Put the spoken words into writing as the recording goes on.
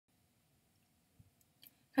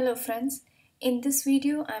Hello friends, in this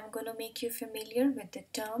video I'm going to make you familiar with the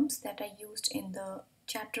terms that are used in the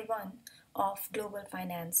chapter 1 of Global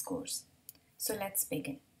Finance course. So let's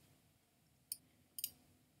begin.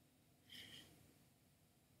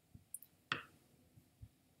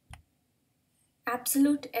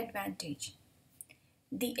 Absolute advantage.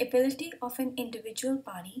 The ability of an individual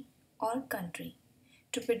party or country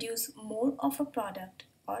to produce more of a product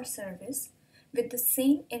or service with the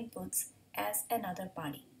same inputs as another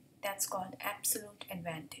party. That's called absolute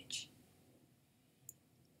advantage.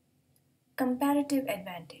 Comparative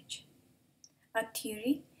advantage. A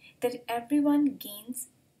theory that everyone gains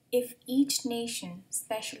if each nation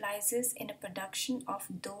specializes in a production of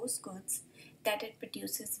those goods that it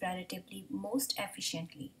produces relatively most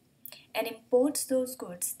efficiently and imports those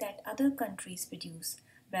goods that other countries produce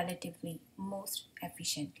relatively most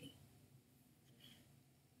efficiently.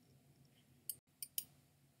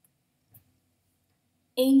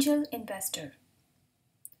 Angel investor.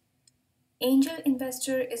 Angel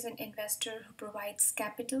investor is an investor who provides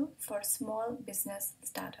capital for small business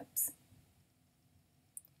startups.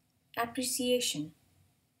 Appreciation.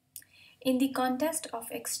 In the context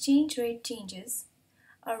of exchange rate changes,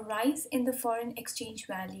 a rise in the foreign exchange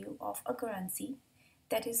value of a currency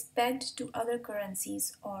that is pegged to other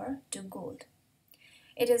currencies or to gold.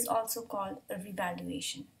 It is also called a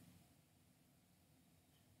revaluation.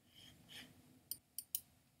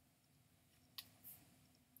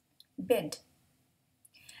 Bid.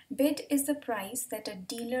 Bid is the price that a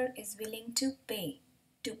dealer is willing to pay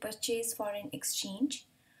to purchase foreign exchange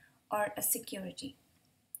or a security.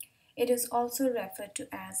 It is also referred to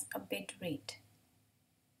as a bid rate.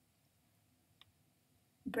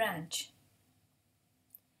 Branch.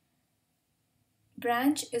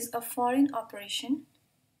 Branch is a foreign operation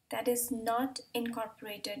that is not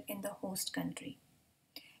incorporated in the host country,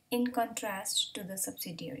 in contrast to the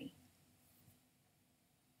subsidiary.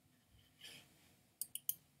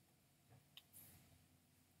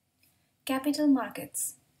 Capital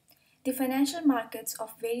markets. The financial markets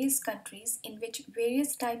of various countries in which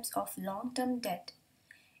various types of long-term debt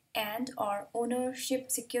and or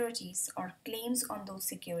ownership securities or claims on those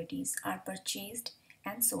securities are purchased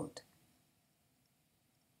and sold.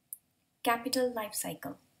 Capital life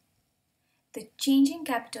cycle. The changing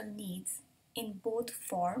capital needs in both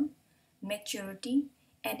form, maturity,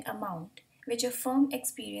 and amount which a firm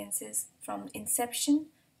experiences from inception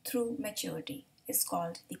through maturity is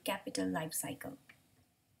called the capital life cycle.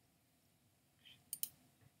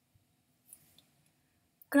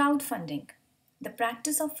 Crowdfunding. The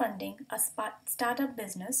practice of funding a startup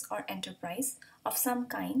business or enterprise of some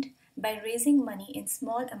kind by raising money in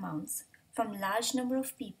small amounts from large number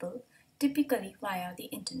of people, typically via the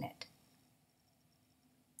internet.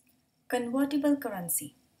 Convertible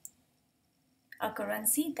currency. A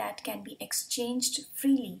currency that can be exchanged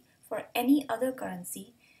freely for any other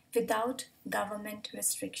currency without government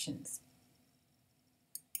restrictions.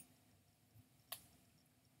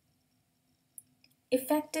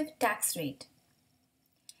 Effective tax rate.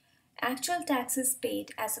 Actual taxes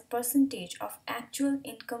paid as a percentage of actual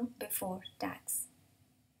income before tax.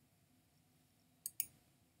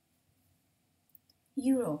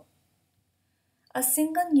 Euro. A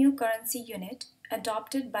single new currency unit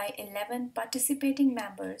adopted by 11 participating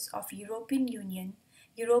members of European Union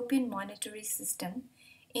European Monetary System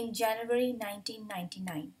in January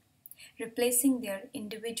 1999, replacing their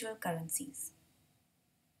individual currencies.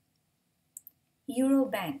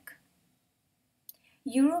 Eurobank.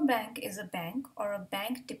 Eurobank is a bank or a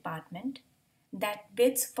bank department that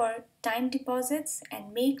bids for time deposits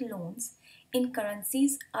and make loans in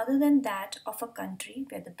currencies other than that of a country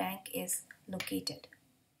where the bank is located.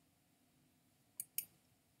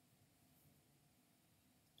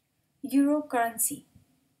 Euro currency.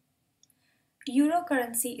 Euro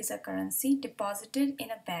currency is a currency deposited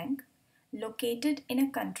in a bank located in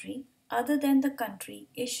a country other than the country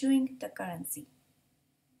issuing the currency.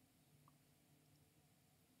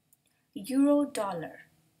 Euro dollar.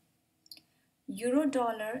 Euro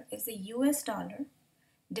dollar is a US dollar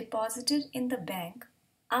deposited in the bank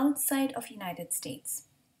outside of United States.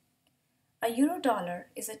 A euro dollar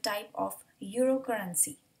is a type of euro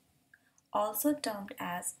currency, also termed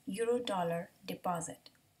as euro dollar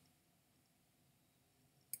deposit.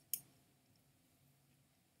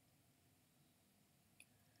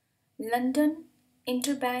 London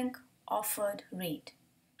Interbank Offered Rate,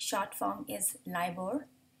 short form is LIBOR.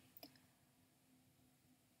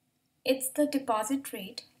 It's the deposit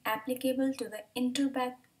rate applicable to the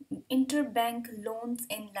interbank loans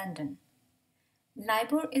in London.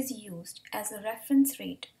 LIBOR is used as a reference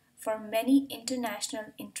rate for many international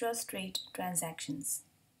interest rate transactions.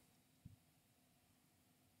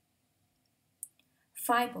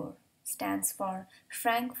 FIBOR stands for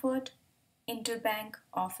Frankfurt Interbank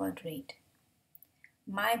Offered Rate.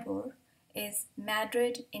 MIBOR is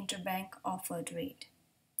Madrid Interbank Offered Rate.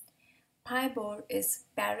 PIBOR is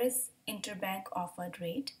Paris Interbank Offered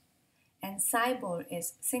Rate, and SIBOR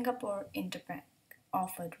is Singapore Interbank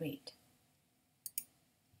Offered Rate.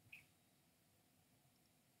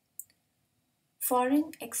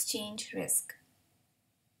 Foreign exchange risk.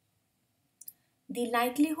 The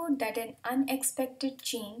likelihood that an unexpected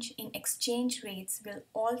change in exchange rates will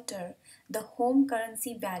alter the home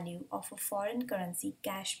currency value of a foreign currency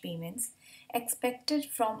cash payments expected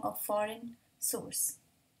from a foreign source.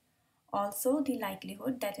 Also, the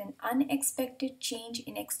likelihood that an unexpected change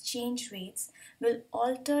in exchange rates will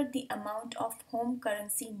alter the amount of home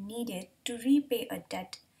currency needed to repay a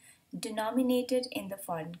debt denominated in the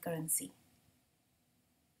foreign currency.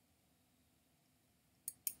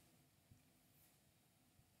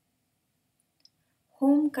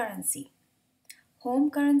 Home currency. Home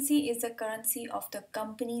currency is the currency of the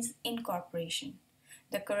company's incorporation,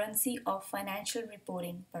 the currency of financial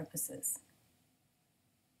reporting purposes.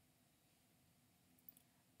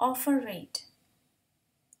 Offer rate.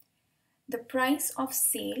 The price of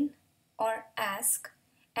sale or ask,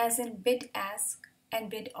 as in bid ask and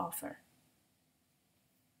bid offer.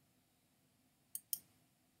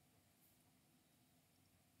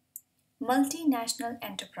 Multinational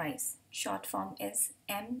enterprise, short form is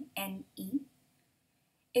MNE.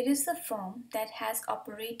 It is a firm that has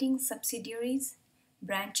operating subsidiaries,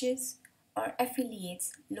 branches, or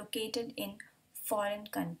affiliates located in foreign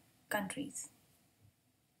countries.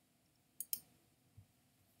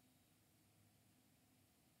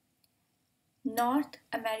 North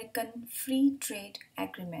American Free Trade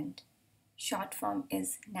Agreement, short form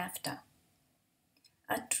is NAFTA.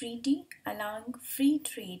 A treaty allowing free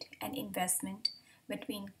trade and investment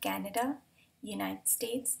between Canada, United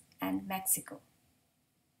States, and Mexico.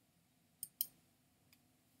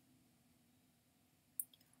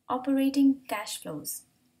 Operating cash flows.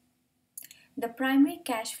 The primary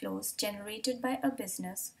cash flows generated by a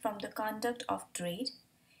business from the conduct of trade,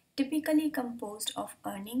 typically composed of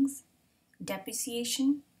earnings,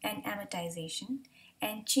 depreciation and amortization,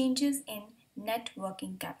 and changes in net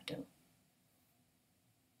working capital.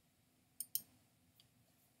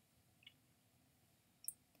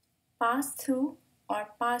 Pass-through or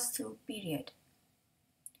pass-through period.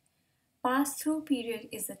 Pass-through period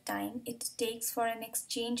is the time it takes for an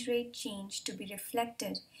exchange rate change to be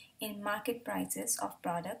reflected in market prices of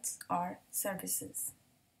products or services.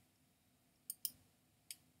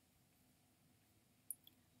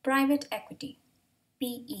 Private equity,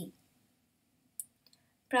 PE.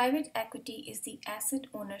 Private equity is the asset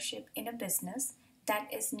ownership in a business that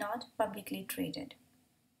is not publicly traded.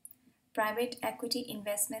 Private equity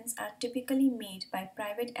investments are typically made by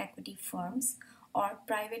private equity firms or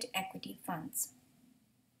private equity funds.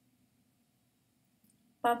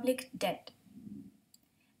 Public debt.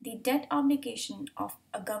 The debt obligation of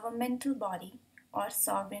a governmental body or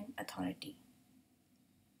sovereign authority.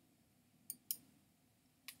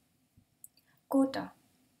 Quota.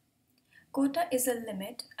 Quota is a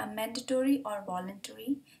limit, a mandatory or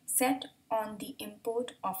voluntary, set on the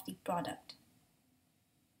import of the product.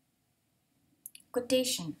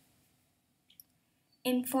 Quotation.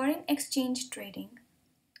 In foreign exchange trading,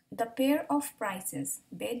 the pair of prices,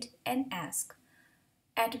 bid and ask,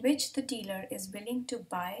 at which the dealer is willing to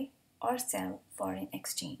buy or sell foreign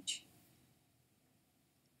exchange.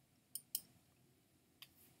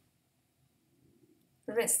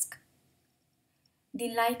 Risk.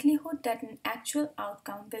 The likelihood that an actual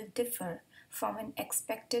outcome will differ from an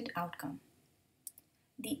expected outcome.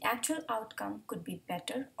 The actual outcome could be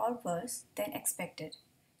better or worse than expected.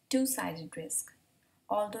 Two-sided risk.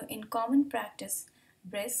 Although in common practice,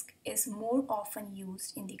 risk is more often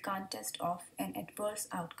used in the context of an adverse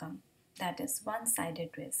outcome, that is,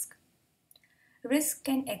 one-sided risk. Risk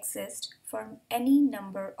can exist for any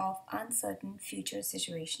number of uncertain future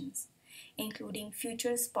situations, including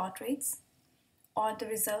future spot rates or the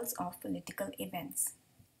results of political events.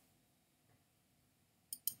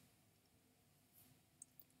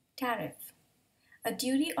 Tariff. A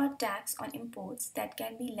duty or tax on imports that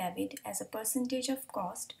can be levied as a percentage of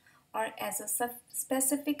cost or as a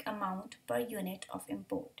specific amount per unit of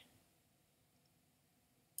import.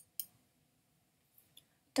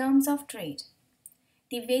 Terms of trade.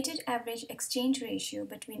 The weighted average exchange ratio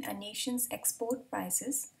between a nation's export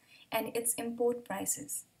prices and its import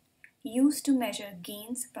prices, used to measure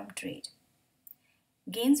gains from trade.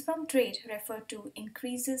 Gains from trade refer to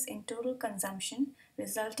increases in total consumption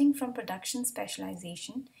resulting from production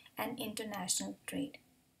specialization and international trade.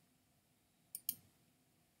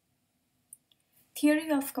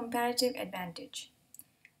 Theory of comparative advantage.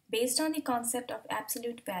 Based on the concept of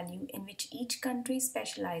absolute value in which each country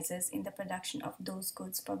specializes in the production of those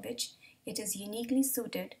goods for which it is uniquely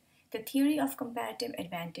suited, the theory of comparative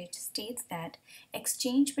advantage states that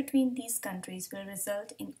exchange between these countries will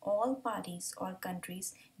result in all parties or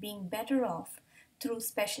countries being better off through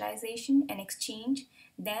specialization and exchange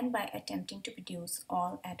than by attempting to produce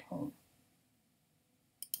all at home.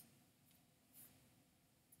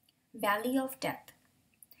 Valley of Death.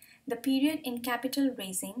 The period in capital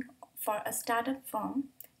raising for a startup firm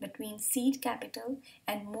between seed capital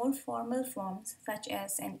and more formal forms such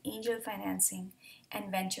as an angel financing and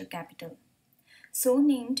venture capital. So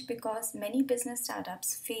named because many business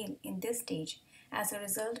startups fail in this stage as a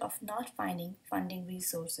result of not finding funding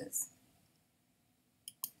resources.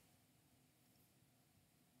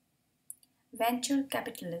 Venture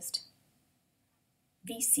capitalist,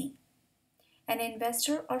 VC, an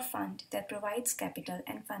investor or fund that provides capital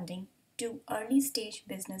and funding to early stage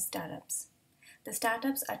business startups. The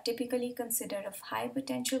startups are typically considered of high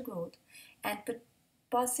potential growth and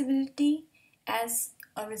possibility as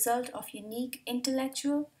a result of unique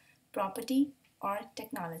intellectual property or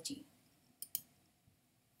technology.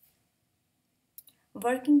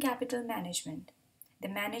 Working capital management, the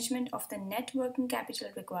management of the net working capital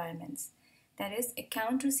requirements, that is,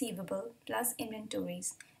 account receivable plus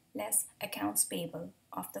inventories less accounts payable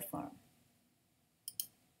of the firm.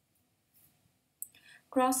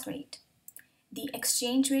 Cross rate, the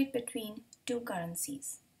exchange rate between two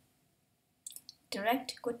currencies.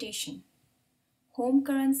 Direct quotation, home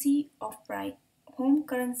currency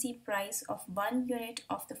price of 1 unit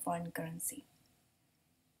of the foreign currency.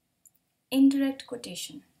 Indirect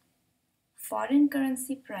quotation, foreign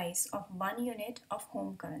currency price of 1 unit of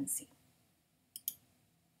home currency.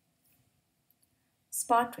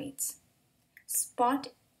 Spot rates. Spot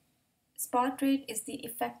rate is the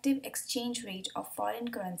effective exchange rate of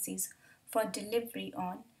foreign currencies for delivery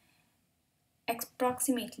on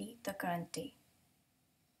approximately the current day.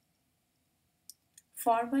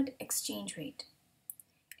 Forward exchange rate,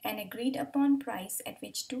 an agreed upon price at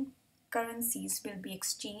which two currencies will be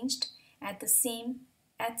exchanged at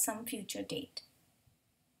some future date.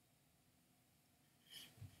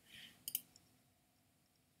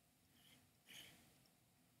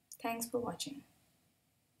 Thanks for watching.